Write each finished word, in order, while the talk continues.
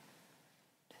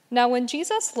Now when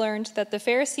Jesus learned that the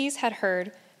Pharisees had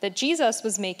heard that Jesus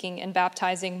was making and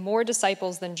baptizing more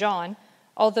disciples than John,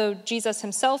 although Jesus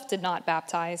himself did not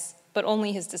baptize, but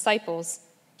only his disciples,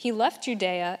 he left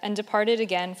Judea and departed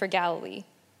again for Galilee.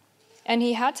 And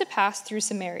he had to pass through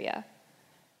Samaria.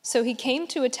 So he came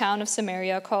to a town of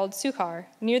Samaria called Sychar,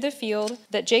 near the field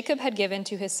that Jacob had given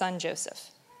to his son Joseph.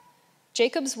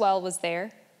 Jacob's well was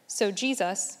there, so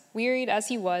Jesus, wearied as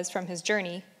he was from his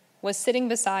journey, was sitting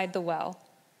beside the well.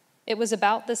 It was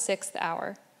about the 6th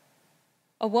hour.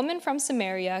 A woman from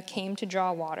Samaria came to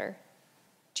draw water.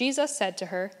 Jesus said to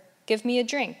her, "Give me a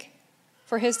drink,"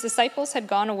 for his disciples had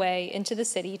gone away into the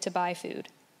city to buy food.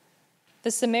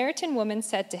 The Samaritan woman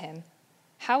said to him,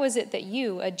 "How is it that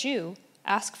you, a Jew,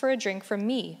 ask for a drink from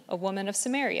me, a woman of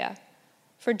Samaria?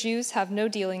 For Jews have no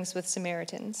dealings with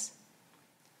Samaritans."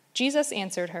 Jesus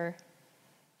answered her,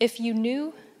 "If you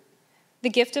knew the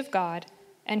gift of God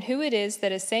and who it is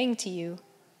that is saying to you,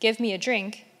 'Give me a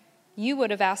drink,' you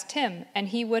would have asked him, and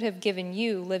he would have given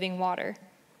you living water."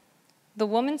 The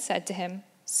woman said to him,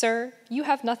 "Sir, you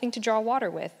have nothing to draw water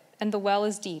with, and the well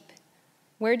is deep.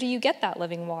 Where do you get that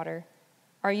living water?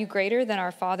 Are you greater than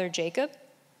our father Jacob?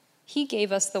 He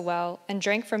gave us the well and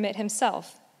drank from it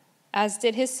himself, as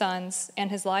did his sons and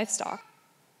his livestock."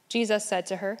 Jesus said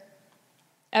to her,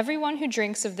 "Everyone who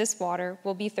drinks of this water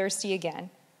will be thirsty again,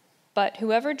 but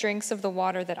whoever drinks of the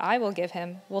water that I will give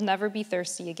him will never be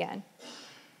thirsty again.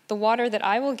 The water that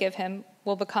I will give him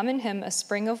will become in him a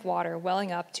spring of water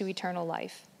welling up to eternal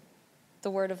life."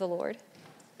 The word of the Lord.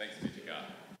 Thanks be to God.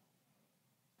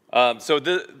 So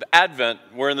the Advent,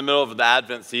 we're in the middle of the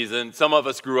Advent season. Some of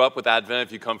us grew up with Advent.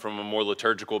 If you come from a more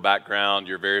liturgical background,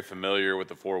 you're very familiar with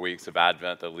the 4 weeks of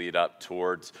Advent that lead up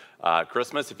towards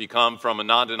Christmas. If you come from a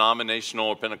non-denominational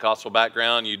or Pentecostal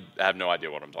background, you have no idea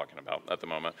what I'm talking about at the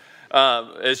moment.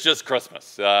 It's just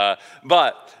Christmas.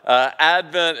 But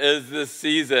Advent is this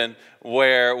season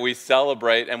where we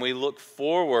celebrate and we look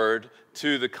forward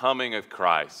to the coming of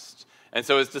Christ. And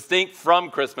so it's distinct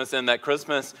from Christmas in that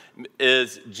Christmas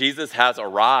is Jesus has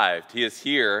arrived. He is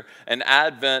here. And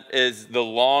Advent is the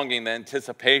longing, the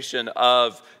anticipation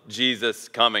of Jesus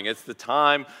coming. It's the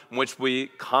time in which we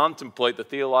contemplate the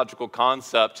theological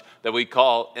concept that we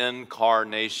call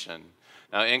incarnation.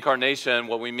 Now, incarnation,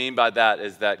 what we mean by that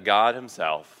is that God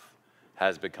himself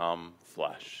has become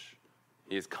flesh.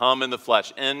 He has come in the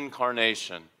flesh,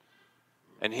 incarnation.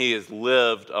 And he has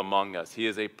lived among us. He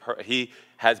has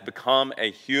become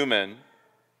a human,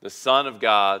 the Son of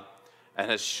God, and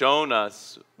has shown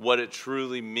us what it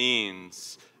truly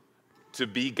means to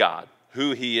be God,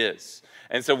 who he is.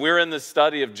 And so we're in the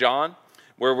study of John,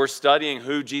 where we're studying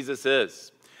who Jesus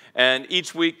is. And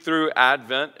each week through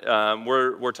Advent,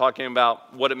 we're talking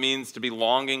about what it means to be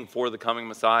longing for the coming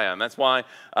Messiah. And that's why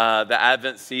the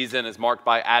Advent season is marked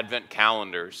by Advent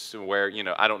calendars, where,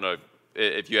 I don't know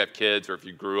if you have kids or if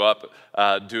you grew up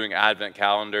doing Advent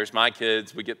calendars. My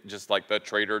kids, we get just like the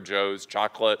Trader Joe's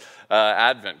chocolate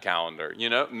Advent calendar.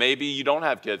 Maybe you don't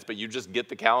have kids, but you just get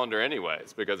the calendar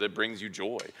anyways because it brings you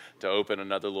joy to open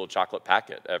another little chocolate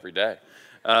packet every day.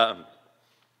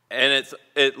 And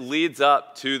it leads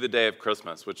up to the day of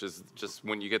Christmas, which is just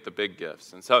when you get the big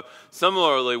gifts. And so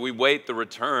similarly, we wait the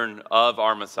return of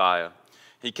our Messiah.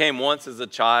 He came once as a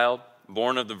child,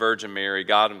 born of the Virgin Mary,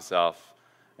 God himself.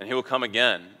 And he will come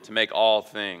again to make all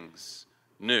things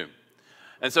new.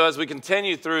 And so as we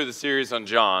continue through the series on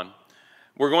John,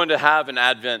 we're going to have an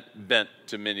Advent bent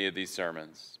to many of these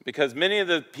sermons. Because many of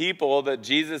the people that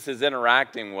Jesus is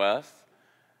interacting with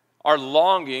are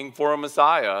longing for a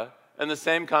Messiah in the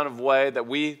same kind of way that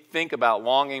we think about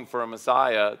longing for a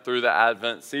Messiah through the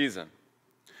Advent season.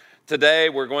 Today,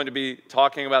 we're going to be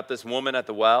talking about this woman at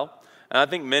the well. And I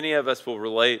think many of us will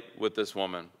relate with this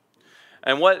woman.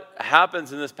 And what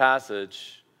happens in this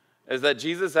passage is that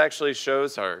Jesus actually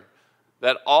shows her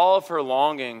that all of her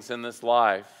longings in this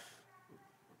life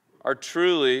are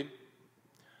truly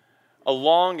a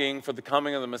longing for the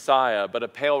coming of the Messiah, but a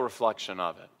pale reflection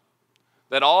of it.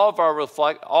 That all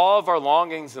of our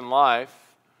longings in life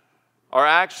are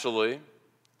actually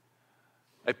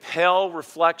a pale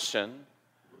reflection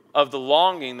of the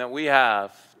longing that we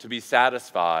have to be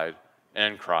satisfied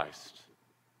in Christ.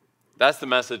 That's the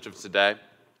message of today,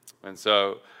 and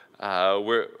so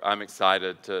I'm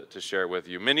excited to share it with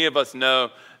you. Many of us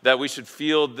know that we should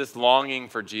feel this longing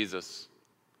for Jesus,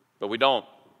 but we don't.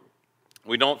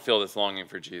 We don't feel this longing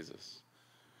for Jesus.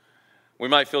 We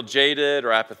might feel jaded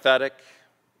or apathetic.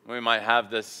 We might have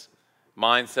this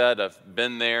mindset of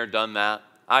been there, done that.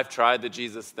 I've tried the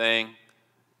Jesus thing.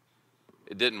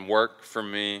 It didn't work for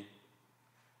me.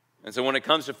 And so when it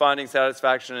comes to finding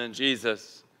satisfaction in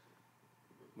Jesus,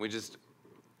 we just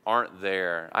aren't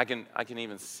there. I can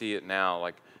even see it now,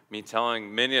 like me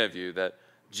telling many of you that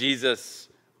Jesus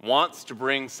wants to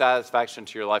bring satisfaction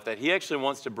to your life, that he actually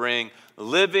wants to bring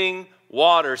living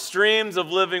water, streams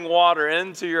of living water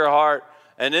into your heart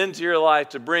and into your life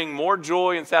to bring more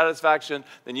joy and satisfaction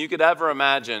than you could ever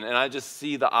imagine. And I just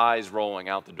see the eyes rolling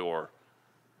out the door.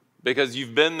 Because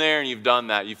you've been there and you've done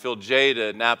that. You feel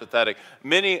jaded and apathetic.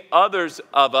 Many others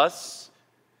of us,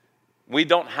 we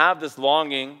don't have this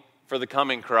longing for the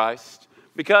coming Christ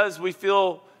because we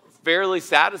feel fairly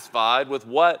satisfied with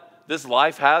what this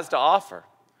life has to offer.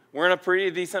 We're in a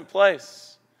pretty decent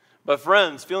place. But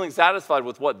friends, feeling satisfied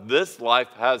with what this life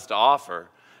has to offer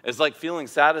is like feeling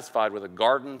satisfied with a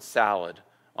garden salad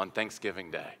on Thanksgiving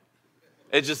Day.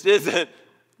 It just isn't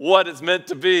what it's meant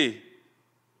to be.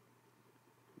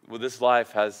 Well, this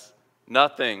life has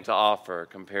nothing to offer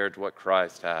compared to what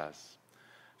Christ has.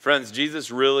 Friends,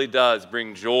 Jesus really does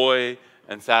bring joy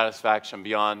and satisfaction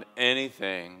beyond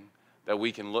anything that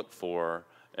we can look for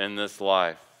in this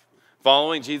life.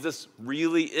 Following Jesus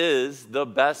really is the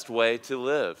best way to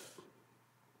live.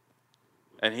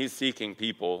 And he's seeking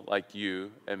people like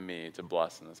you and me to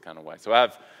bless in this kind of way. So I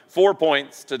have 4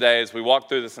 points today as we walk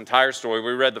through this entire story.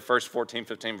 We read the first 14,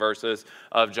 15 verses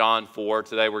of John 4.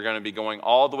 Today we're going to be going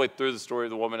all the way through the story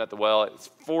of the woman at the well. It's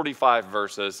 45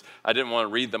 verses. I didn't want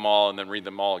to read them all and then read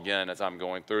them all again as I'm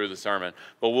going through the sermon.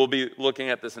 But we'll be looking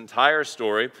at this entire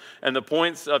story. And the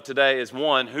points of today is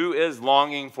 1, who is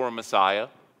longing for a Messiah?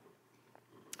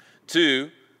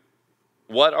 2,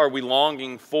 what are we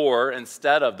longing for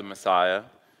instead of the Messiah?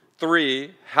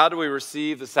 3, how do we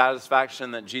receive the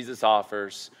satisfaction that Jesus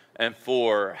offers? And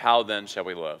 4, how then shall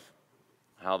we live?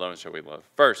 How then shall we live?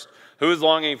 First, who is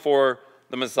longing for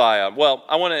the Messiah? Well,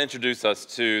 I want to introduce us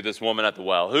to this woman at the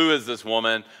well. Who is this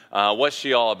woman? What's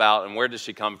she all about? And where does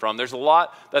she come from? There's a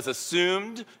lot that's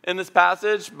assumed in this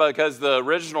passage because the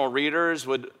original readers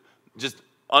would just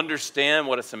understand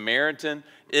what a Samaritan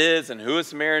is and who a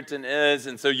Samaritan is,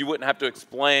 and so you wouldn't have to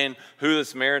explain who the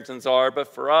Samaritans are.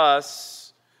 But for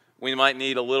us, we might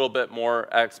need a little bit more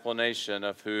explanation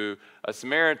of who a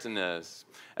Samaritan is.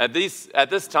 At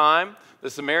this time, the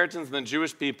Samaritans and the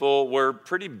Jewish people were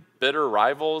pretty bitter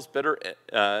rivals, bitter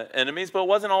enemies, but it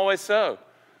wasn't always so.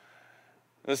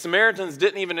 The Samaritans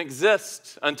didn't even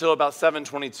exist until about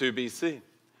 722 BC.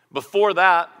 Before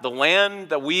that, the land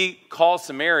that we call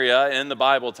Samaria in the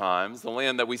Bible times, the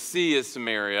land that we see as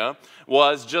Samaria,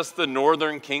 was just the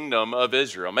northern kingdom of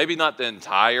Israel. Maybe not the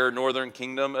entire northern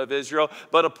kingdom of Israel,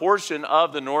 but a portion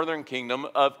of the northern kingdom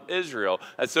of Israel.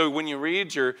 And so when you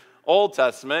read your Old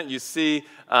Testament, you see,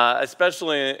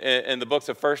 especially in the books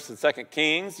of 1st and 2nd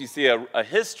Kings, you see a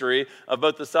history of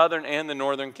both the southern and the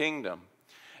northern kingdom.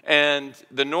 And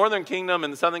the northern kingdom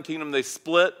and the southern kingdom, they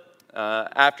split.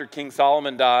 After King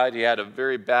Solomon died, he had a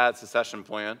very bad succession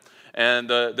plan, and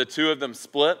the two of them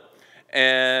split,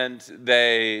 and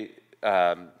they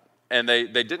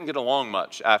didn't get along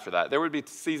much after that. There would be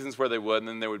seasons where they would, and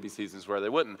then there would be seasons where they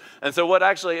wouldn't. And so what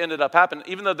actually ended up happening,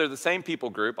 even though they're the same people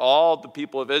group, all the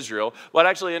people of Israel, what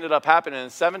actually ended up happening in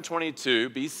 722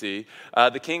 BC,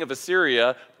 the king of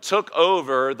Assyria took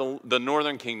over the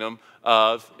northern kingdom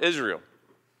of Israel.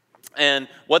 And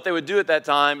what they would do at that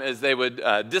time is they would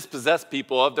dispossess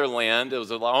people of their land. It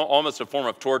was almost a form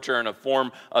of torture and a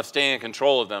form of staying in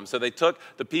control of them. So they took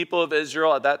the people of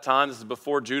Israel at that time. This is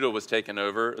before Judah was taken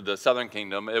over, the southern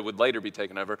kingdom. It would later be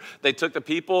taken over. They took the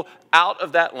people out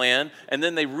of that land, and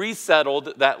then they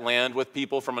resettled that land with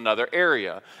people from another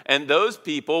area. And those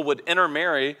people would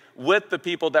intermarry with the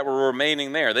people that were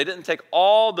remaining there. They didn't take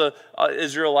all the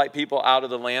Israelite people out of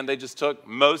the land. They just took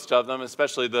most of them,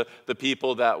 especially the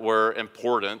people that were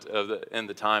important in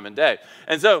the time and day.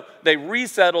 And so they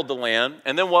resettled the land,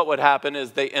 and then what would happen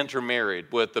is they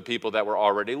intermarried with the people that were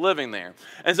already living there.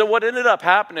 And so what ended up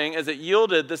happening is it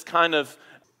yielded this kind of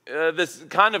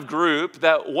group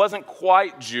that wasn't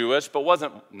quite Jewish, but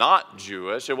wasn't not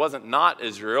Jewish. It wasn't not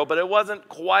Israel, but it wasn't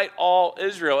quite all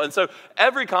Israel. And so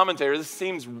every commentator, this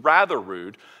seems rather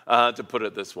rude to put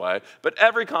it this way, but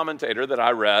every commentator that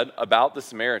I read about the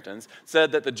Samaritans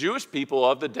said that the Jewish people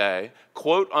of the day,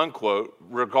 quote unquote,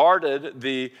 regarded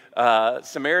the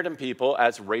Samaritan people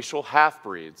as racial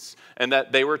half-breeds, and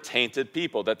that they were tainted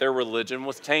people, that their religion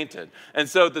was tainted. And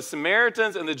so the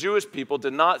Samaritans and the Jewish people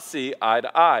did not see eye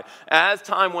to eye. As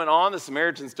time went on, the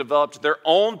Samaritans developed their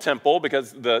own temple,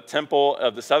 because the temple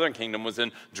of the southern kingdom was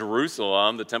in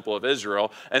Jerusalem, the temple of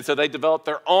Israel. And so they developed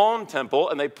their own temple,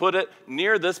 and they put it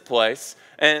near this place,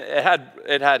 and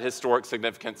it had historic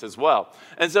significance as well.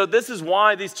 And so this is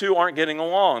why these two aren't getting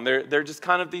along. They're just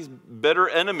kind of these bitter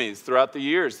enemies throughout the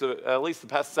years, at least the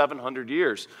past 700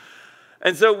 years.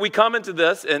 And so we come into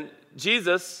this, and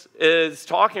Jesus is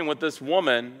talking with this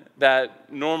woman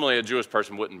that normally a Jewish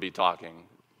person wouldn't be talking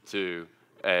to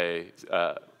a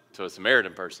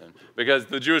Samaritan person, because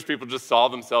the Jewish people just saw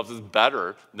themselves as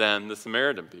better than the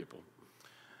Samaritan people.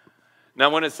 Now,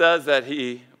 when it says that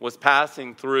he was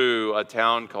passing through a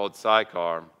town called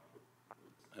Sychar,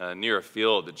 near a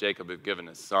field that Jacob had given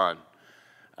his son,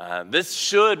 this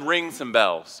should ring some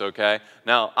bells, okay?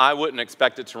 Now, I wouldn't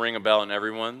expect it to ring a bell in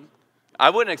everyone. I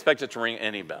wouldn't expect it to ring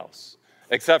any bells,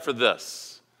 except for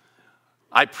this.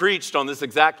 I preached on this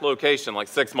exact location like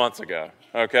 6 months ago,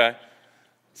 okay?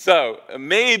 So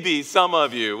maybe some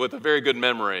of you with a very good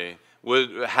memory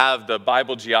would have the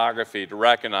Bible geography to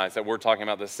recognize that we're talking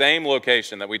about the same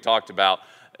location that we talked about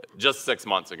just 6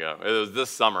 months ago. It was this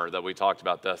summer that we talked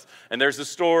about this. And there's a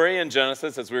story in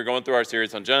Genesis, as we were going through our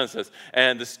series on Genesis,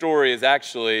 and the story is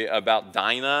actually about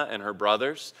Dinah and her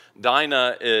brothers.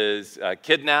 Dinah is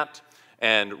kidnapped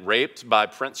and raped by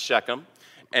Prince Shechem.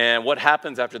 And what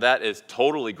happens after that is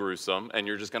totally gruesome, and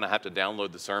you're just going to have to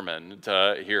download the sermon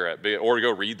to hear it, or go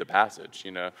read the passage,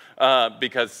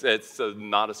 because it's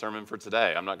not a sermon for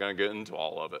today. I'm not going to get into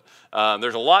all of it.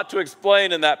 There's a lot to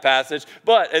explain in that passage,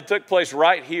 but it took place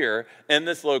right here in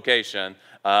this location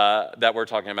that we're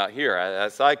talking about here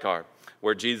at Sychar,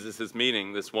 where Jesus is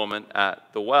meeting this woman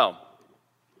at the well.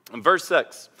 In verse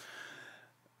 6,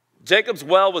 Jacob's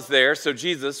well was there, so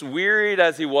Jesus, wearied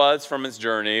as he was from his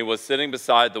journey, was sitting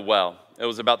beside the well. It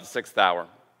was about the 6th hour,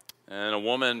 and a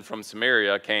woman from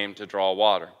Samaria came to draw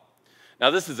water. Now,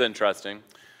 this is interesting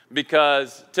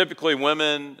because typically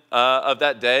women of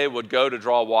that day would go to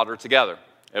draw water together.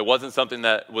 It wasn't something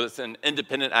that was an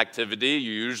independent activity.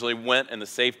 You usually went in the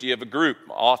safety of a group.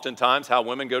 Oftentimes, how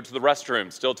women go to the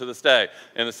restroom, still to this day,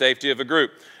 in the safety of a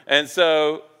group. And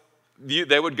so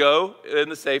they would go in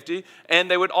the safety,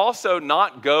 and they would also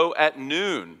not go at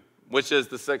noon, which is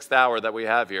the 6th hour that we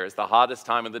have here. It's the hottest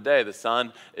time of the day. The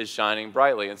sun is shining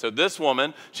brightly. And so this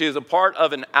woman, she is a part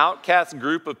of an outcast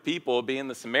group of people, being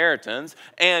the Samaritans,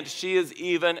 and she is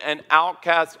even an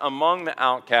outcast among the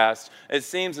outcasts. It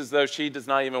seems as though she does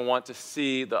not even want to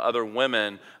see the other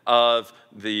women of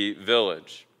the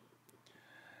village.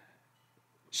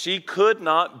 She could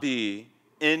not be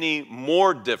any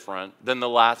more different than the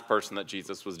last person that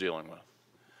Jesus was dealing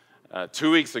with. 2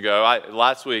 weeks ago,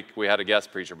 last week we had a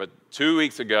guest preacher, but 2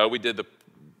 weeks ago we did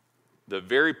the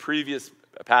very previous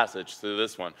passage to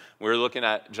this one. We were looking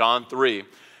at John 3,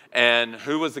 and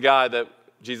who was the guy that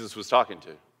Jesus was talking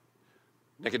to?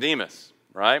 Nicodemus,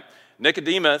 right?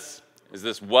 Nicodemus is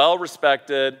this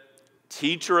well-respected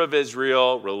teacher of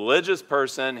Israel, religious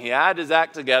person. He had his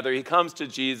act together. He comes to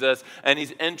Jesus, and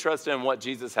he's interested in what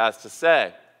Jesus has to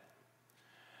say.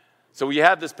 So we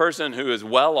have this person who is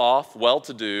well off,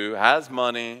 well-to-do, has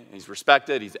money, he's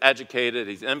respected, he's educated,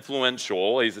 he's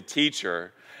influential, he's a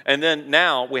teacher. And then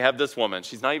now we have this woman.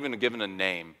 She's not even given a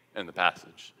name in the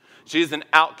passage. She's an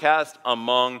outcast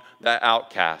among the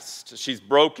outcasts. She's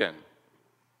broken.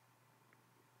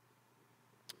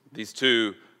 These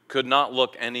two could not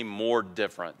look any more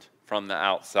different from the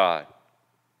outside.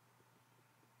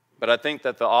 But I think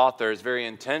that the author has very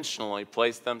intentionally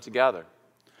placed them together,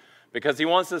 because he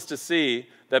wants us to see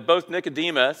that both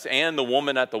Nicodemus and the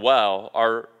woman at the well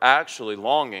are actually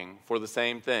longing for the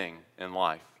same thing in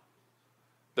life.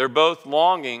 They're both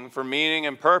longing for meaning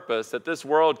and purpose that this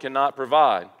world cannot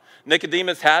provide.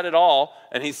 Nicodemus had it all,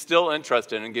 and he's still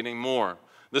interested in getting more.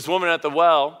 This woman at the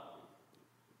well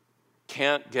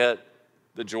can't get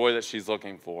the joy that she's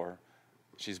looking for.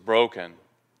 She's broken,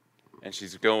 and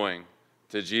she's going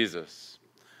to Jesus.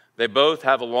 They both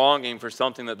have a longing for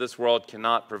something that this world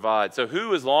cannot provide. So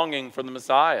who is longing for the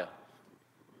Messiah?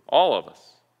 All of us.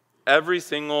 Every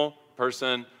single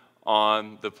person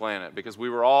on the planet, because we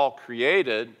were all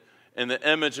created in the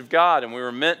image of God, and we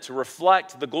were meant to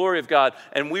reflect the glory of God,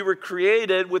 and we were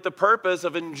created with the purpose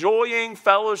of enjoying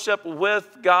fellowship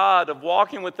with God, of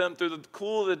walking with Him through the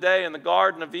cool of the day in the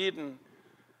Garden of Eden.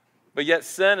 But yet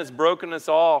sin has broken us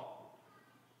all.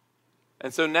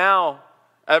 And so now,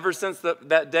 ever since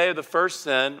that day of the first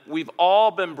sin, we've all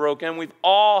been broken. We've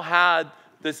all had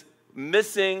this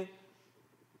missing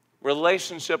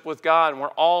relationship with God, and we're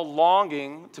all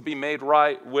longing to be made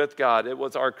right with God. It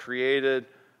was our created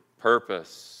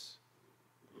purpose.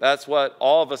 That's what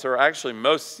all of us are actually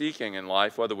most seeking in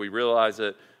life, whether we realize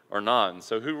it or not. And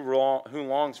so who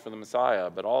longs for the Messiah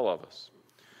but all of us?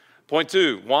 Point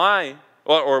 2, why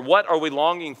or what are we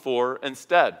longing for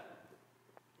instead?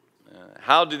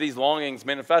 How do these longings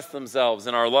manifest themselves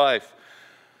in our life?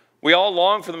 We all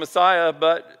long for the Messiah,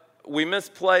 but we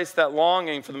misplace that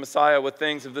longing for the Messiah with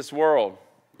things of this world.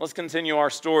 let's continue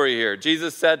our story here.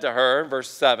 Jesus said to her,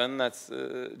 verse 7,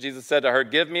 Jesus said to her,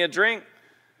 "Give me a drink,"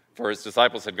 for his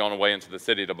disciples had gone away into the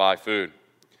city to buy food.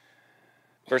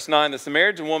 Verse 9, the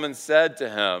Samaritan woman said to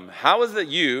him, "How is it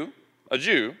you, a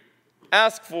Jew,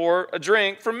 ask for a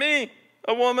drink from me,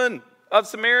 a woman of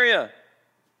Samaria?"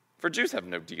 For Jews have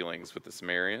no dealings with the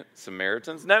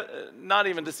Samaritans, not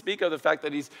even to speak of the fact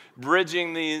that he's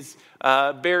bridging these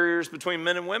barriers between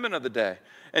men and women of the day.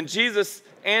 And Jesus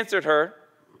answered her,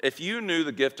 "If you knew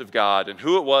the gift of God and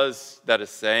who it was that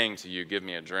is saying to you, 'Give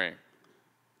me a drink,'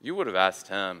 you would have asked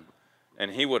him,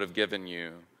 and he would have given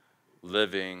you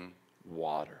living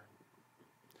water."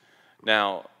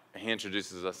 Now, he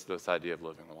introduces us to this idea of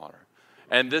living water.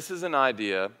 And this is an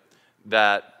idea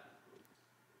that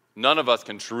none of us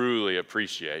can truly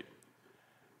appreciate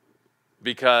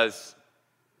because,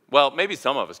 well, maybe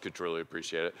some of us could truly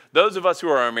appreciate it. Those of us who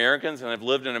are Americans and have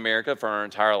lived in America for our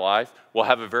entire life will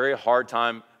have a very hard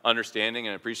time understanding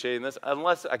and appreciating this,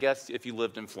 unless, I guess, if you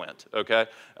lived in Flint, okay?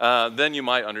 Then you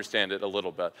might understand it a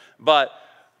little bit. But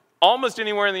almost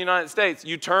anywhere in the United States,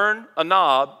 you turn a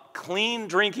knob, clean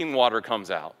drinking water comes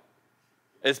out.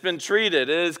 It's been treated,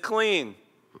 it is clean.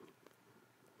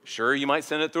 Sure, you might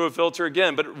send it through a filter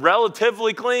again, but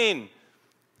relatively clean.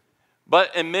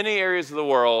 But in many areas of the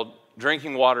world,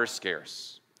 drinking water is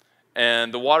scarce.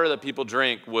 And the water that people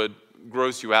drink would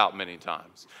gross you out many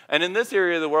times. And in this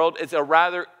area of the world, it's a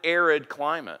rather arid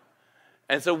climate.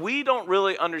 And so we don't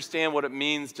really understand what it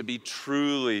means to be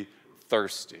truly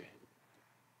thirsty.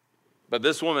 But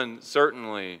this woman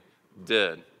certainly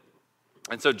did.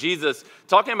 And so Jesus,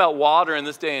 talking about water in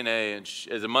this day and age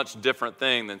is a much different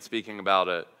thing than speaking about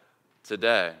it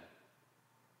today.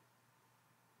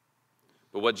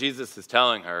 But what Jesus is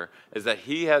telling her is that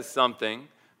he has something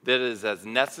that is as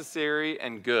necessary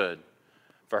and good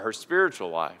for her spiritual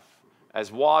life as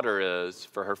water is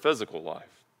for her physical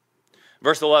life.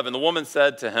 Verse 11, the woman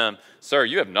said to him, "Sir,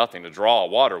 you have nothing to draw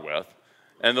water with,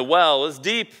 and the well is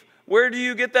deep. Where do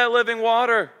you get that living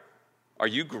water? Are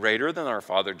you greater than our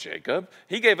father Jacob?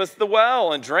 He gave us the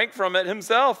well and drank from it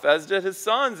himself, as did his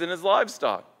sons and his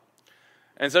livestock."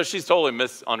 And so she's totally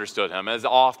misunderstood him, as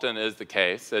often is the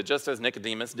case. Just as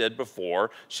Nicodemus did before,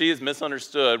 she has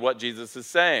misunderstood what Jesus is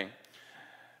saying.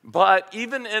 But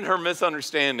even in her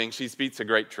misunderstanding, she speaks a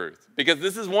great truth. Because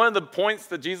this is one of the points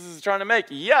that Jesus is trying to make.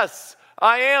 Yes,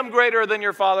 I am greater than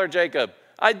your father Jacob.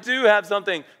 I do have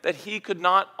something that he could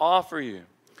not offer you.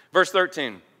 Verse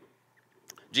 13.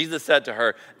 Jesus said to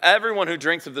her, "Everyone who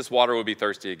drinks of this water will be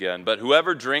thirsty again, but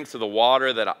whoever drinks of the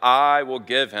water that I will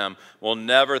give him will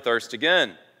never thirst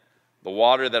again. The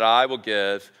water that I will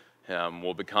give him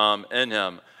will become in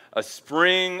him a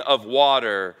spring of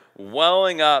water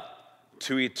welling up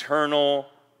to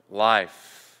eternal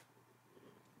life."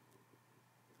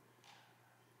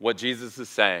 What Jesus is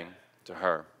saying to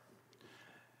her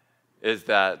is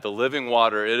that the living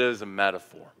water, it is a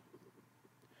metaphor.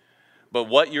 But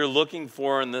what you're looking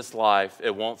for in this life,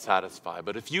 it won't satisfy.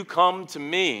 But if you come to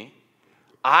me,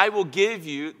 I will give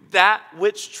you that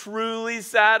which truly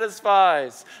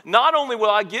satisfies. Not only will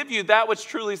I give you that which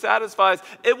truly satisfies,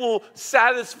 it will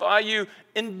satisfy you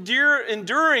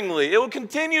enduringly. It will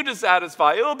continue to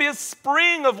satisfy. It will be a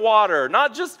spring of water,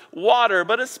 not just water,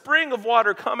 but a spring of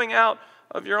water coming out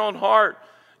of your own heart.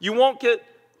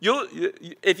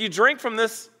 If you drink from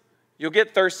this, you'll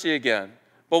get thirsty again.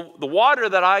 But the water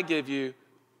that I give you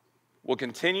will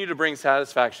continue to bring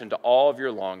satisfaction to all of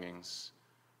your longings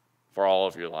for all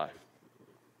of your life.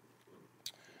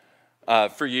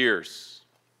 For years,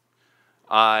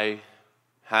 I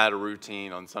had a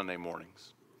routine on Sunday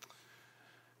mornings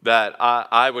that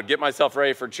I would get myself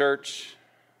ready for church,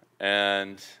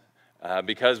 and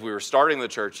because we were starting the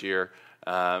church year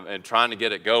and trying to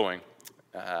get it going,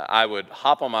 I would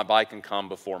hop on my bike and come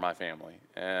before my family.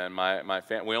 And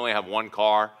we only have one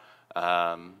car,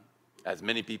 as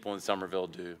many people in Somerville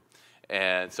do.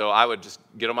 And so I would just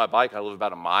get on my bike. I live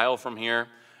about a mile from here,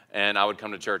 and I would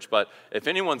come to church. But if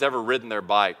anyone's ever ridden their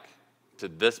bike to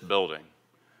this building,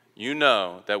 you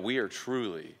know that we are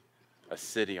truly a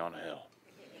city on a hill.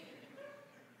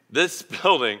 This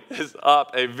building is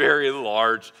up a very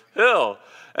large hill.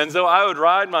 And so I would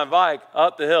ride my bike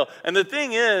up the hill. And the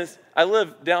thing is, I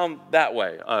live down that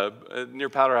way, near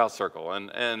Powder House Circle.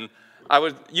 And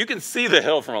you can see the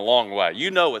hill from a long way.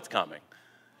 You know what's coming.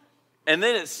 And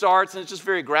then it starts, and it's just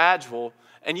very gradual.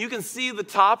 And you can see the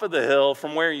top of the hill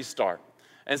from where you start.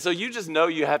 And so you just know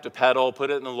you have to pedal, put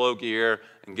it in the low gear,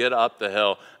 and get up the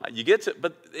hill.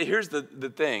 But here's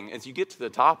the thing, is you get to the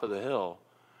top of the hill,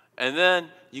 and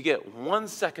then you get 1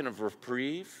 second of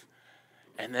reprieve,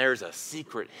 and there's a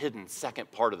secret hidden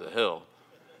second part of the hill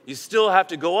you still have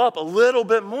to go up a little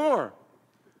bit more.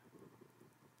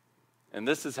 And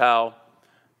this is how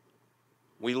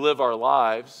we live our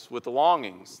lives with the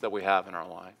longings that we have in our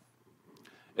life.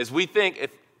 Is we think,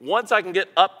 if once I can get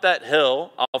up that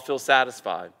hill, I'll feel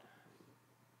satisfied.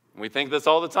 We think this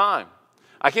all the time.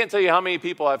 I can't tell you how many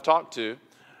people I've talked to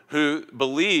who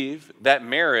believe that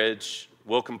marriage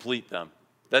will complete them.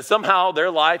 That somehow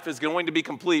their life is going to be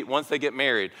complete once they get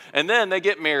married. And then they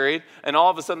get married, and all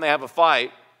of a sudden they have a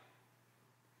fight.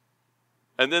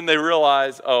 And then they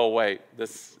realize, oh, wait,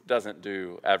 this doesn't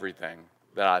do everything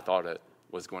that I thought it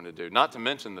was going to do. Not to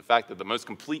mention the fact that the most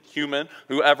complete human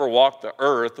who ever walked the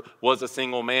earth was a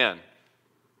single man,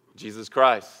 Jesus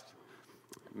Christ.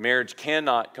 Marriage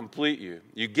cannot complete you.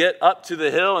 You get up to the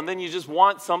hill, and then you just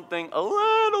want something a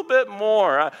little bit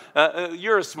more.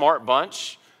 You're a smart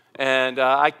bunch. And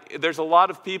there's a lot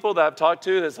of people that I've talked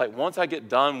to that's like, once I get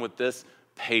done with this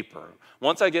paper,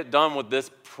 once I get done with this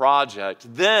project,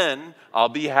 then I'll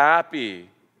be happy.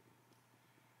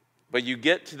 But you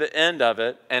get to the end of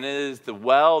it, and it is the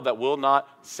well that will not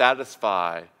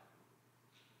satisfy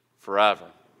forever.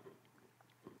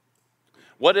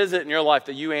 What is it in your life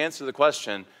that you answer the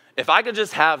question, if I could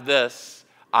just have this,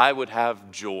 I would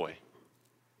have joy?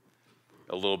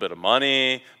 A little bit of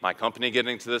money, my company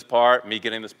getting to this part, me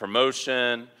getting this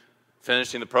promotion,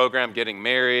 finishing the program, getting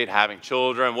married, having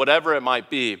children, whatever it might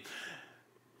be.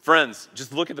 Friends,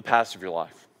 just look at the past of your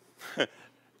life.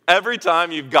 Every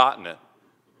time you've gotten it,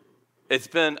 it's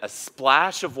been a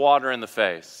splash of water in the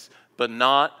face, but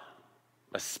not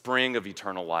a spring of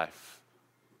eternal life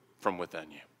from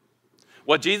within you.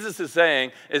 What Jesus is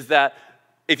saying is that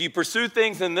if you pursue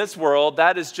things in this world,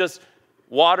 that is just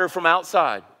water from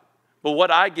outside. But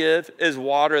what I give is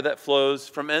water that flows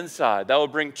from inside. That will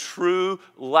bring true,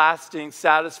 lasting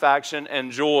satisfaction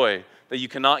and joy that you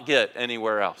cannot get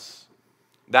anywhere else.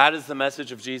 That is the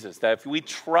message of Jesus, that if we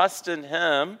trust in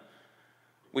Him,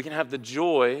 we can have the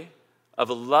joy of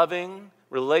a loving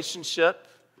relationship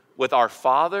with our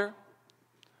Father,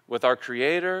 with our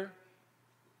Creator,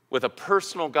 with a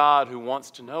personal God who wants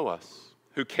to know us,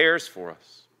 who cares for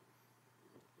us.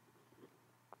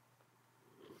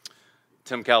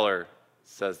 Tim Keller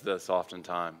says this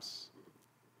oftentimes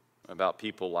about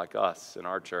people like us in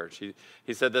our church.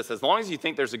 He said this, as long as you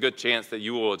think there's a good chance that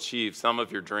you will achieve some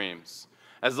of your dreams,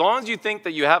 as long as you think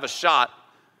that you have a shot,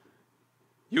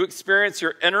 you experience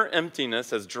your inner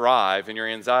emptiness as drive and your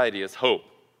anxiety as hope.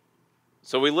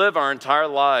 So we live our entire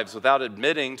lives without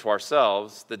admitting to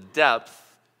ourselves the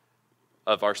depth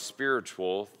of our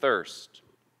spiritual thirst.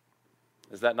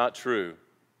 Is that not true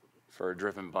for a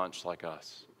driven bunch like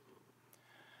us?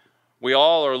 We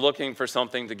all are looking for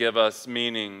something to give us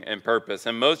meaning and purpose,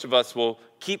 and most of us will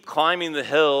keep climbing the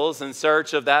hills in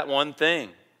search of that one thing.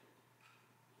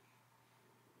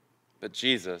 But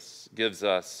Jesus gives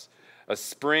us a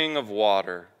spring of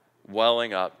water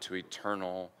welling up to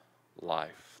eternal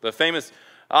life. The famous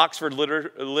Oxford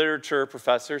literature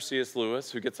professor, C.S.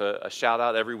 Lewis, who gets a shout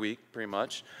out every week, pretty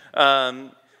much,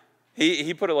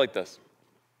 he put it like this: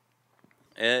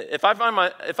 If I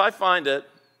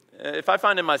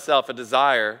find in myself a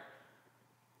desire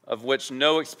of which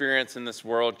no experience in this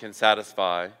world can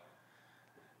satisfy,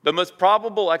 the most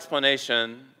probable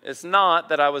explanation is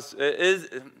that I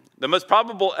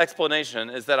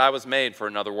was made for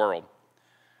another world.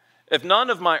 If none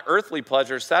of my earthly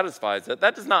pleasures satisfies it,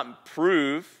 that does not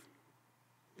prove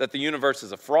that the universe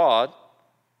is a fraud.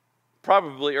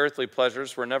 Probably earthly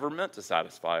pleasures were never meant to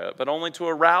satisfy it, but only to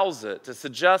arouse it, to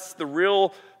suggest the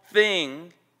real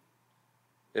thing.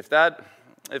 If that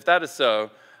is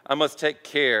so, I must take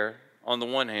care, on the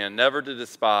one hand, never to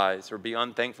despise or be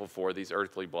unthankful for these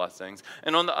earthly blessings,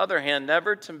 and on the other hand,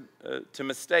 never to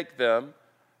mistake them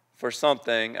for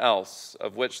something else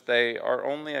of which they are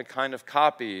only a kind of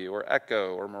copy or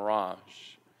echo or mirage.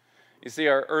 You see,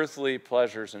 our earthly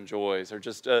pleasures and joys are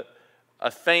just a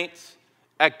faint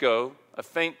echo, a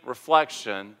faint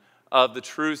reflection of the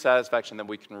true satisfaction that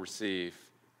we can receive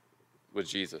with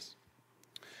Jesus.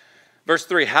 Verse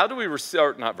 3, how do we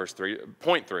receive, not verse 3,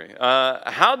 point 3.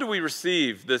 How do we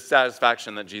receive this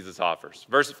satisfaction that Jesus offers?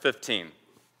 Verse 15.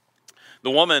 The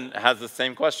woman has the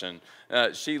same question.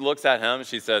 She looks at him and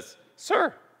she says,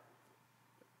 "Sir,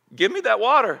 give me that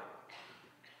water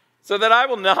so that I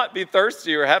will not be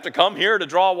thirsty or have to come here to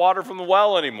draw water from the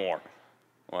well anymore."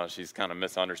 Well, she's kind of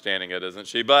misunderstanding it, isn't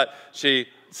she? But she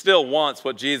still wants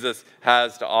what Jesus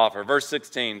has to offer. Verse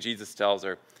 16, Jesus tells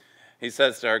her, he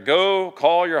says to her, "Go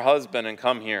call your husband and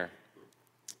come here."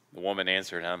 The woman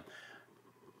answered him,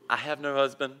 "I have no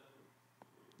husband."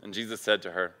 And Jesus said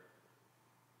to her,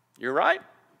 "You're right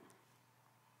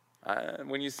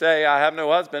when you say, 'I have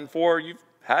no husband,' for you've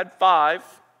had 5,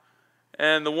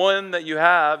 and the one that you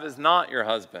have is not your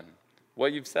husband.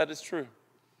 What you've said is true.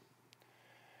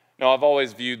 Now, I've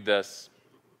always viewed this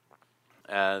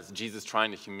as Jesus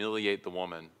trying to humiliate the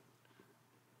woman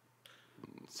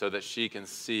so that she can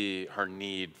see her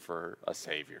need for a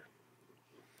Savior.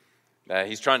 That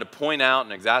he's trying to point out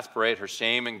and exasperate her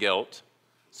shame and guilt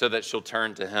so that she'll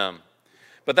turn to him.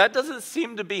 But that doesn't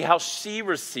seem to be how she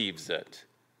receives it.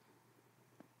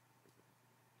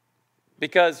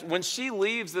 Because when she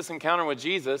leaves this encounter with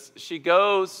Jesus, she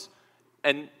goes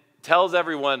and tells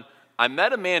everyone, I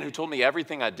met a man who told me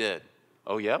everything I did.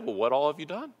 Oh yeah? Well, what all have you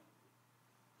done?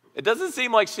 It doesn't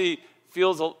seem like she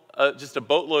feels just a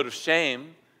boatload of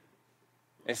shame.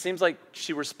 It seems like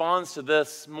she responds to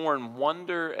this more in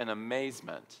wonder and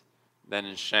amazement than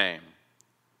in shame.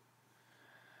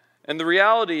 And the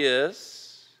reality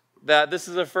is that this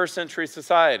is a first century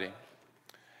society.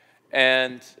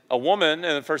 And a woman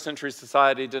in the first century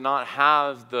society did not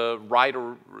have the right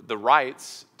or the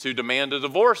rights to demand a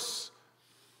divorce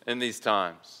in these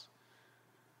times.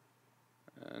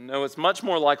 No, it's much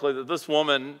more likely that this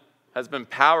woman has been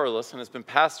powerless and has been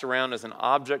passed around as an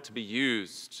object to be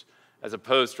used as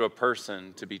opposed to a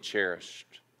person to be cherished.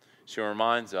 She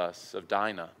reminds us of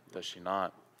Dinah, does she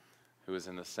not, who is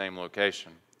in the same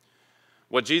location.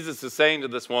 What Jesus is saying to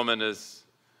this woman is,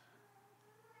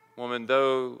 woman,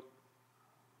 though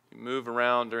you move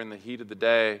around during the heat of the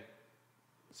day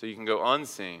so you can go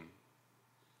unseen,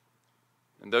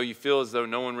 and though you feel as though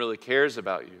no one really cares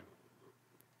about you,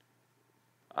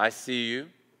 I see you,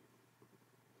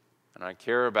 and I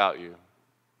care about you.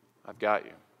 I've got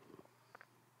you.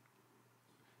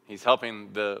 He's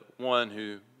helping the one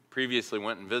who previously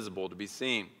went invisible to be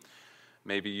seen.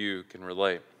 Maybe you can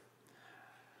relate.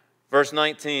 Verse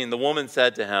 19, the woman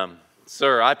said to him,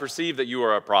 Sir, I perceive that you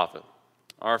are a prophet.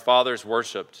 Our fathers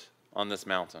worshipped on this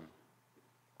mountain.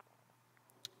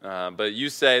 But you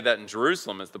say that in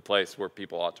Jerusalem is the place where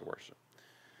people ought to worship.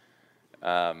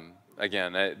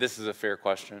 Again, this is a fair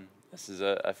question. This is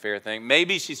a fair thing.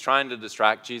 Maybe she's trying to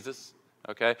distract Jesus.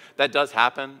 Okay, that does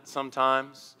happen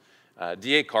sometimes.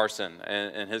 D.A. Carson,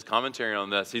 in his commentary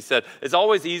on this, he said, it's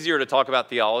always easier to talk about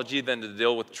theology than to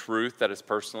deal with truth that is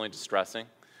personally distressing.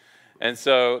 And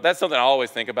so that's something I always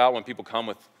think about when people come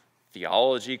with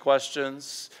theology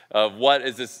questions of what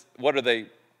are they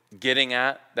getting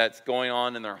at that's going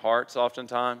on in their hearts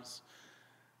oftentimes.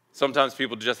 Sometimes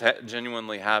people just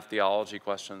genuinely have theology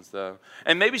questions, though.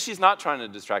 And maybe she's not trying to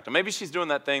distract them. Maybe she's doing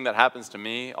that thing that happens to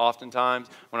me oftentimes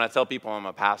when I tell people I'm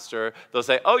a pastor. They'll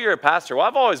say, oh, you're a pastor. Well,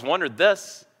 I've always wondered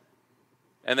this.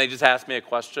 And they just ask me a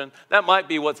question. That might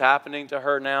be what's happening to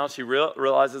her now. She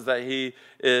realizes that he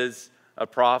is a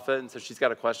prophet, and so she's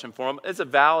got a question for him. It's a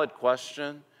valid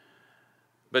question,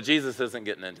 but Jesus isn't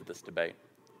getting into this debate.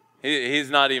 He's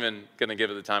not even going to give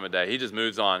it the time of day. He just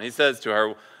moves on. He says to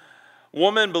her,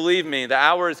 Woman, believe me, the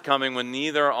hour is coming when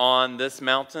neither on this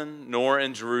mountain nor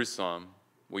in Jerusalem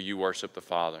will you worship the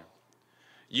Father.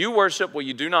 You worship what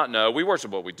you do not know. We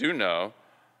worship what we do know,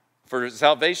 for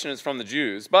salvation is from the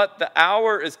Jews. But the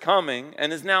hour is coming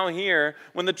and is now here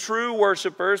when the true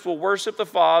worshipers will worship the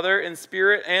Father in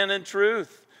spirit and in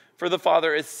truth. For the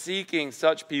Father is seeking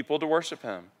such people to worship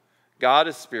him. God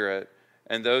is spirit,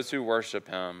 and those who worship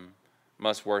him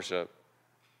must worship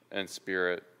in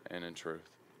spirit and in truth.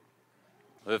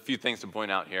 A few things to point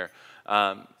out here.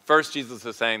 First, Jesus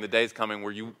is saying the day's coming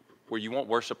where you won't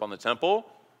worship on the temple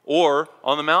or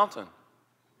on the mountain.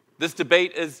 This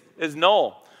debate is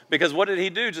null, because what did he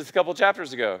do just a couple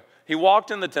chapters ago? He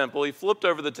walked in the temple, he flipped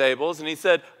over the tables, and he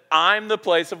said, I'm the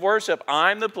place of worship.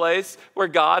 I'm the place where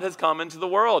God has come into the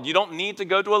world. You don't need to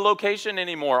go to a location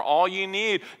anymore. All you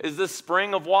need is this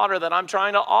spring of water that I'm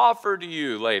trying to offer to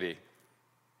you, lady.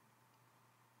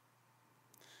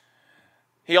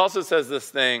 He also says this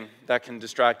thing that can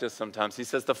distract us sometimes. He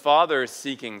says the Father is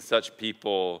seeking such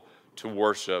people to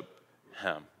worship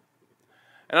him.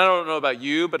 And I don't know about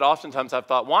you, but oftentimes I've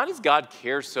thought, why does God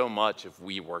care so much if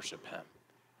we worship him?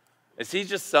 Is he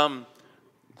just some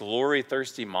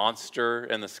glory-thirsty monster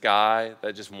in the sky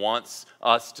that just wants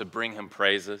us to bring him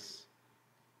praises?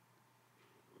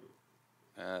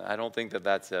 I don't think that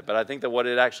that's it. But I think that what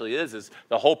it actually is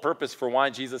the whole purpose for why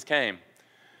Jesus came.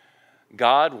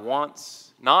 God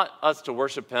wants not us to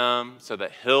worship him so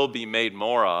that he'll be made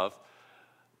more of,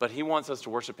 but he wants us to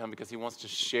worship him because he wants to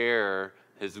share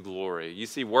his glory. You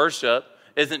see, worship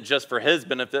isn't just for his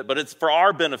benefit, but it's for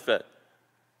our benefit.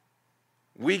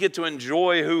 We get to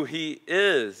enjoy who he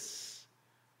is.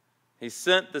 He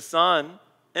sent the Son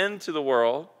into the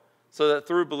world so that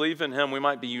through belief in him we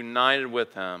might be united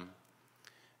with him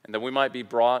and that we might be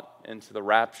brought into the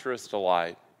rapturous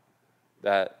delight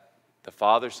that the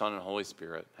Father, Son, and Holy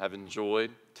Spirit have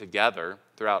enjoyed together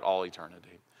throughout all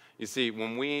eternity. You see,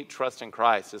 when we trust in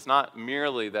Christ, it's not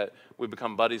merely that we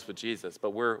become buddies with Jesus, but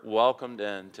we're welcomed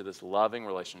into this loving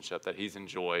relationship that he's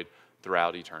enjoyed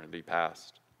throughout eternity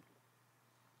past.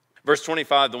 Verse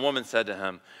 25, the woman said to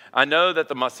him, I know that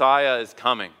the Messiah is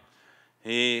coming.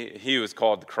 He was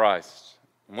called the Christ.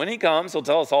 And when he comes, he'll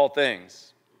tell us all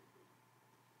things.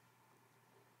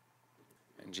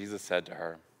 And Jesus said to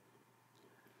her,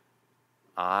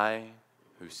 I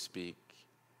who speak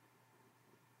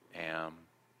am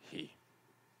he.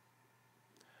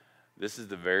 This is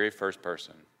the very first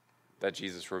person that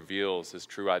Jesus reveals his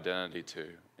true identity to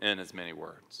in as many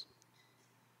words.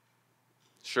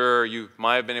 Sure, you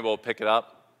might have been able to pick it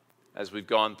up as we've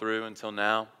gone through until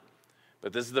now,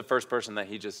 but this is the first person that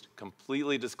he just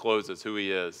completely discloses who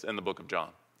he is in the book of John.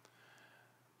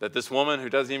 That this woman who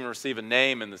doesn't even receive a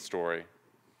name in the story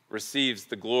receives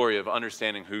the glory of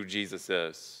understanding who Jesus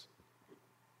is.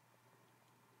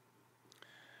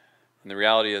 And the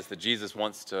reality is that Jesus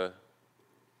wants to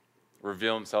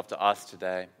reveal himself to us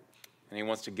today, and he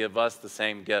wants to give us the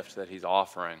same gift that he's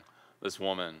offering this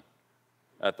woman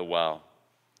at the well.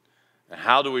 And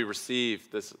how do we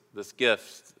receive this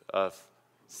gift of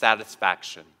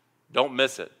satisfaction? Don't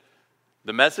miss it.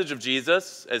 The message of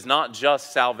Jesus is not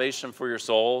just salvation for your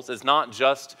souls. It's not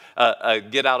just a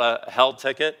get-out-of-hell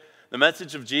ticket. The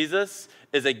message of Jesus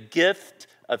is a gift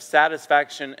of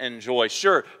satisfaction and joy.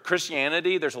 Sure,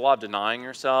 Christianity, there's a lot of denying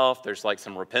yourself. There's like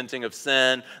some repenting of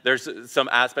sin. There's some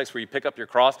aspects where you pick up your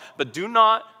cross. But do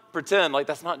not pretend like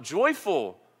that's not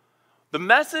joyful. The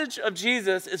message of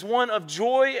Jesus is one of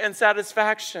joy and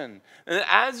satisfaction. And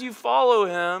as you follow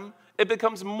him, it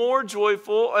becomes more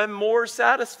joyful and more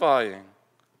satisfying.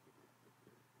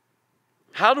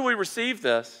 How do we receive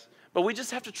this? But we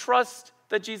just have to trust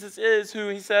that Jesus is who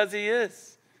he says he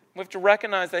is. We have to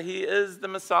recognize that he is the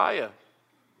Messiah.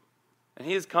 And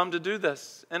he has come to do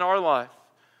this in our life.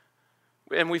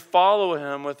 And we follow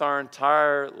him with our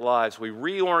entire lives. We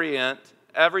reorient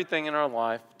everything in our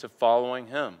life to following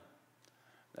him.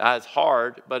 That is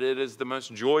hard, but it is the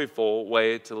most joyful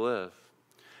way to live.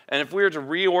 And if we are to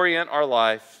reorient our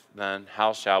life, then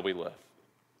how shall we live?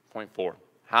 Point 4.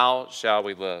 How shall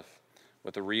we live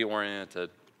with a reoriented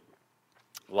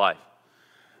life?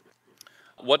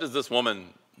 What does this woman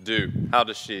do? How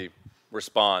does she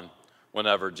respond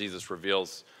whenever Jesus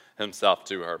reveals himself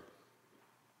to her?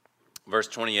 Verse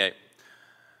 28.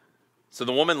 So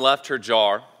the woman left her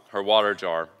jar, her water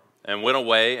jar, and went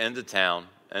away into town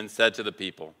and said to the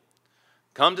people,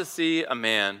 Come, see a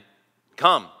man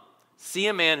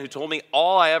who told me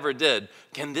all I ever did.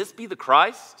 Can this be the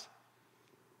Christ?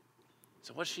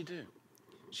 So what does she do?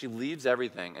 She leaves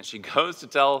everything and she goes to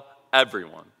tell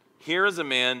everyone, here is a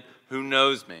man who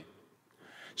knows me.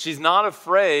 She's not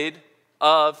afraid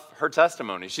of her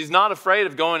testimony. She's not afraid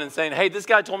of going and saying, hey, this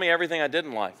guy told me everything I did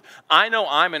in life. I know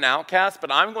I'm an outcast,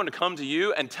 but I'm going to come to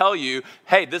you and tell you,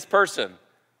 hey, this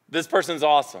person's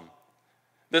awesome.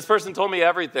 This person told me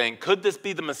everything. Could this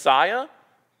be the Messiah?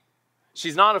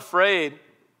 She's not afraid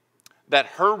that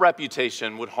her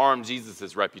reputation would harm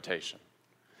Jesus' reputation.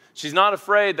 She's not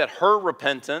afraid that her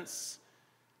repentance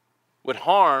would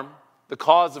harm the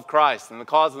cause of Christ and the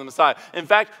cause of the Messiah. In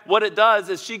fact, what it does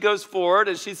is she goes forward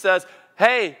and she says,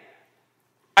 hey,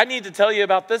 I need to tell you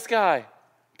about this guy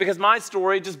because my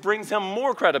story just brings him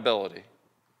more credibility.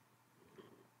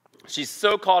 She's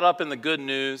so caught up in the good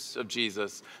news of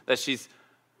Jesus that she's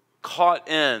caught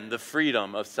in the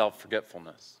freedom of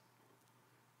self-forgetfulness.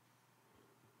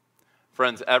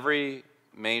 Friends, every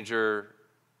major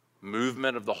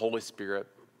movement of the Holy Spirit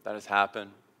that has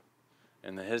happened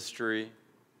in the history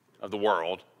of the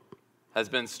world has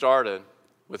been started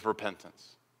with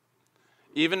repentance.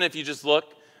 Even if you just look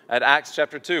at Acts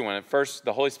chapter 2, when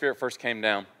the Holy Spirit first came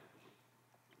down,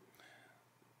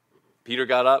 Peter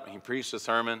got up and he preached a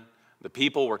sermon. The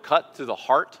people were cut to the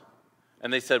heart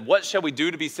and they said, what shall we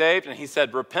do to be saved? And he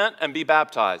said, repent and be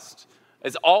baptized.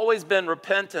 It's always been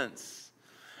repentance.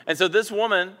 And so this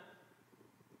woman,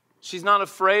 she's not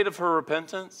afraid of her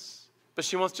repentance, but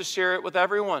she wants to share it with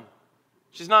everyone.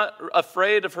 She's not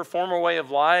afraid of her former way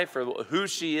of life or who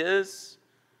she is.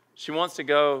 She wants to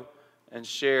go and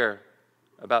share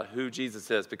about who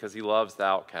Jesus is because he loves the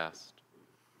outcast.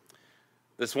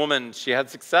 This woman, she had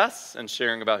success in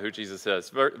sharing about who Jesus is.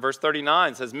 Verse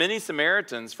 39 says, many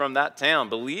Samaritans from that town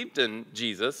believed in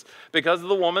Jesus because of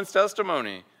the woman's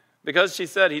testimony, because she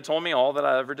said, he told me all that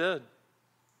I ever did.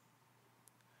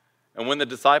 And when the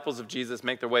disciples of Jesus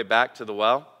make their way back to the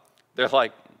well, they're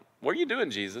like, what are you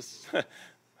doing, Jesus?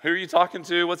 Who are you talking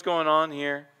to? What's going on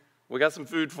here? We got some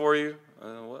food for you.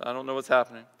 I don't know what's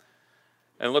happening.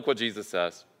 And look what Jesus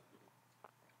says.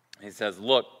 He says,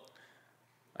 "Look,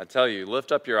 I tell you,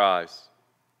 lift up your eyes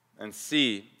and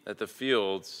see that the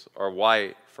fields are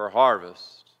white for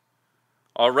harvest.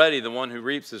 Already the one who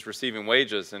reaps is receiving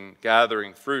wages and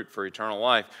gathering fruit for eternal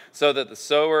life, so that the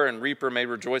sower and reaper may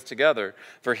rejoice together.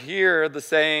 For here the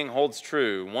saying holds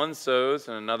true, one sows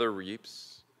and another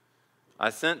reaps. I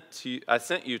sent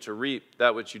you to reap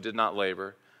that which you did not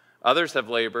labor. Others have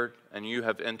labored, and you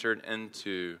have entered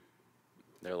into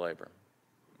their labor."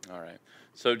 All right.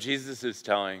 So Jesus is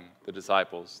telling the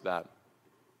disciples that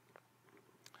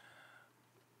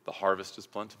the harvest is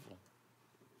plentiful.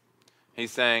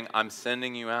 He's saying, I'm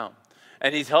sending you out.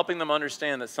 And he's helping them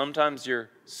understand that sometimes you're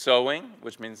sowing,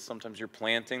 which means sometimes you're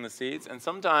planting the seeds, and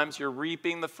sometimes you're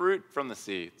reaping the fruit from the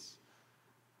seeds.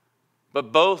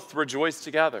 But both rejoice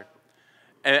together.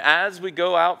 And as we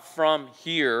go out from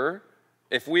here,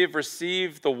 if we have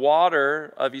received the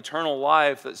water of eternal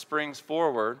life that springs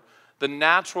forward, the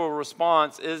natural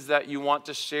response is that you want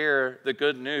to share the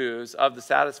good news of the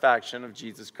satisfaction of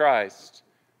Jesus Christ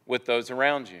with those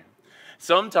around you.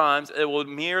 Sometimes it will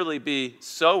merely be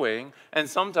sowing, and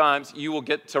sometimes you will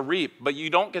get to reap, but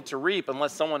you don't get to reap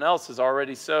unless someone else has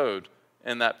already sowed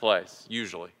in that place,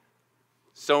 usually.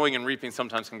 Sowing and reaping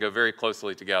sometimes can go very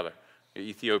closely together.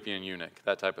 Ethiopian eunuch,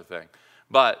 that type of thing.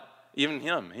 But even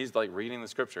him, he's like reading the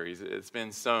scripture. It's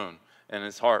been sown in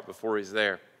his heart before he's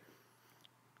there.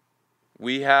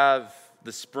 We have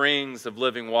the springs of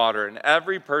living water, and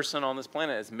every person on this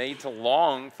planet is made to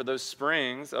long for those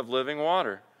springs of living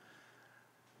water.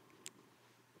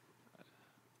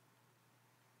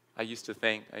 I used to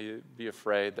think, I'd be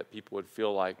afraid that people would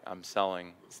feel like I'm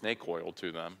selling snake oil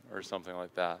to them or something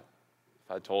like that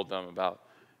if I told them about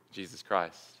Jesus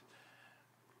Christ.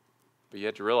 But you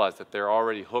have to realize that they're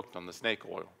already hooked on the snake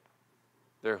oil.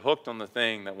 They're hooked on the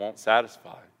thing that won't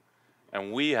satisfy.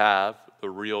 And we have the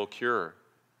real cure.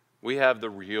 We have the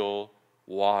real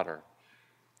water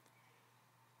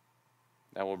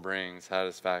that will bring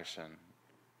satisfaction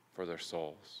for their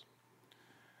souls.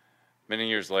 Many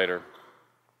years later,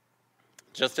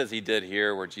 just as he did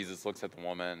here, where Jesus looks at the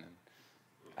woman and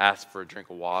asks for a drink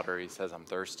of water, he says, I'm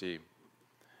thirsty.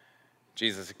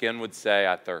 Jesus again would say,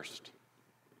 I thirst.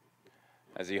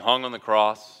 As he hung on the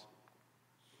cross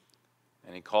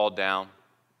and he called down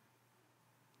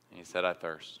and he said, I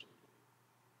thirst.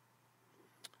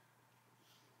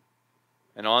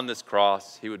 And on this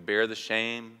cross, he would bear the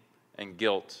shame and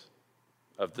guilt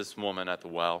of this woman at the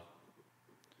well.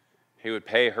 He would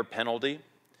pay her penalty,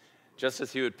 just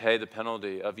as he would pay the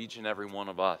penalty of each and every one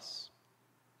of us,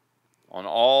 on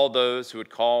all those who would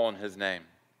call on his name,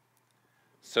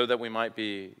 so that we might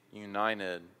be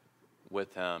united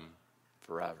with him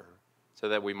forever, so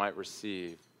that we might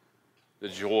receive the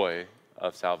joy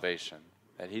of salvation,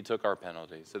 that he took our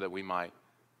penalty, so that we might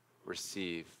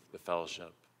receive the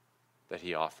fellowship that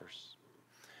he offers.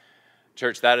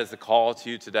 Church, that is the call to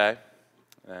you today.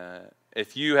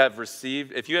 If you have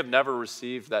never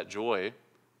received that joy,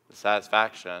 the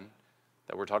satisfaction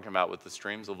that we're talking about with the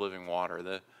streams of living water,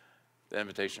 the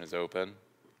invitation is open.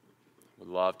 We'd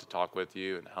love to talk with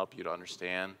you and help you to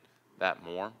understand that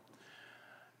more.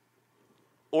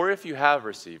 Or if you have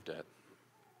received it,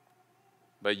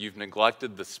 but you've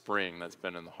neglected the spring that's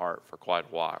been in the heart for quite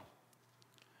a while,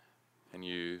 and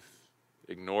you've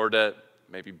ignored it,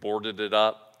 maybe boarded it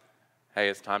up, hey,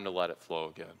 it's time to let it flow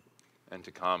again and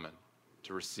to come and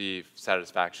to receive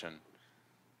satisfaction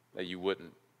that you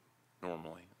wouldn't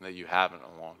normally, that you haven't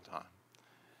in a long time.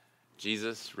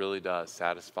 Jesus really does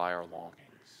satisfy our longings,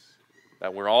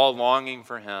 that we're all longing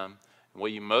for him, and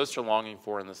what you most are longing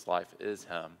for in this life is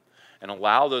him, and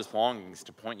allow those longings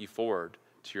to point you forward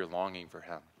to your longing for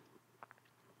him.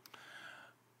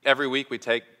 Every week we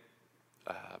take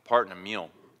part in a meal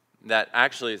that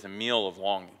actually is a meal of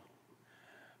longing,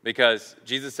 because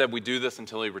Jesus said we do this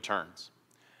until he returns.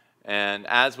 And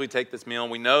as we take this meal,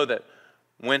 we know that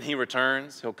when he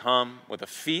returns, he'll come with a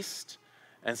feast.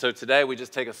 And so today we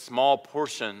just take a small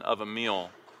portion of a meal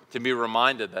to be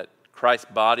reminded that Christ's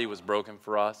body was broken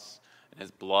for us and his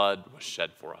blood was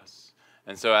shed for us.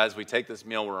 And so as we take this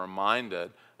meal, we're reminded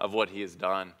of what he has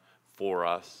done for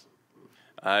us.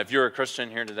 If you're a Christian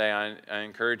here today, I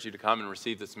encourage you to come and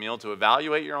receive this meal, to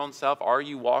evaluate your own self. Are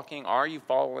you walking? Are you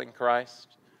following Christ?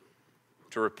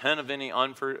 To repent of any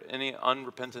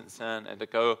unrepentant sin and to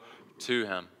go to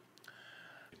him.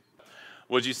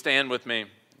 Would you stand with me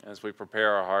as we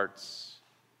prepare our hearts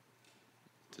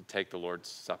to take the Lord's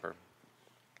Supper?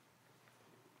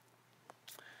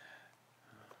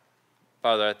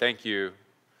 Father, I thank you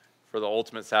for the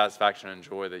ultimate satisfaction and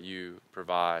joy that you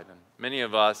provide. And many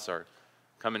of us are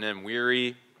coming in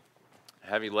weary,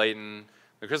 heavy laden,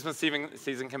 The Christmas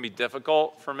season can be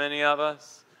difficult for many of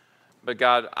us, but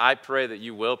God, I pray that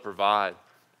you will provide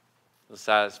the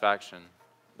satisfaction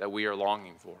that we are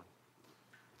longing for,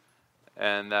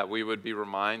 and that we would be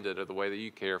reminded of the way that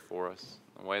you care for us,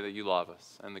 the way that you love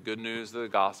us, and the good news of the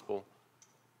gospel,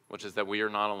 which is that we are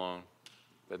not alone,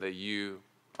 but that you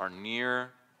are near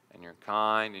and you're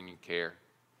kind and you care.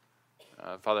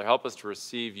 Father, help us to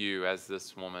receive you as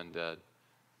this woman did,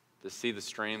 to see the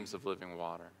streams of living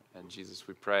water. And Jesus,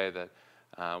 we pray that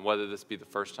whether this be the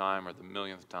first time or the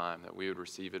millionth time, that we would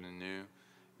receive it anew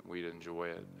and we'd enjoy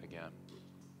it again.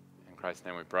 In Christ's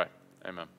name we pray. Amen.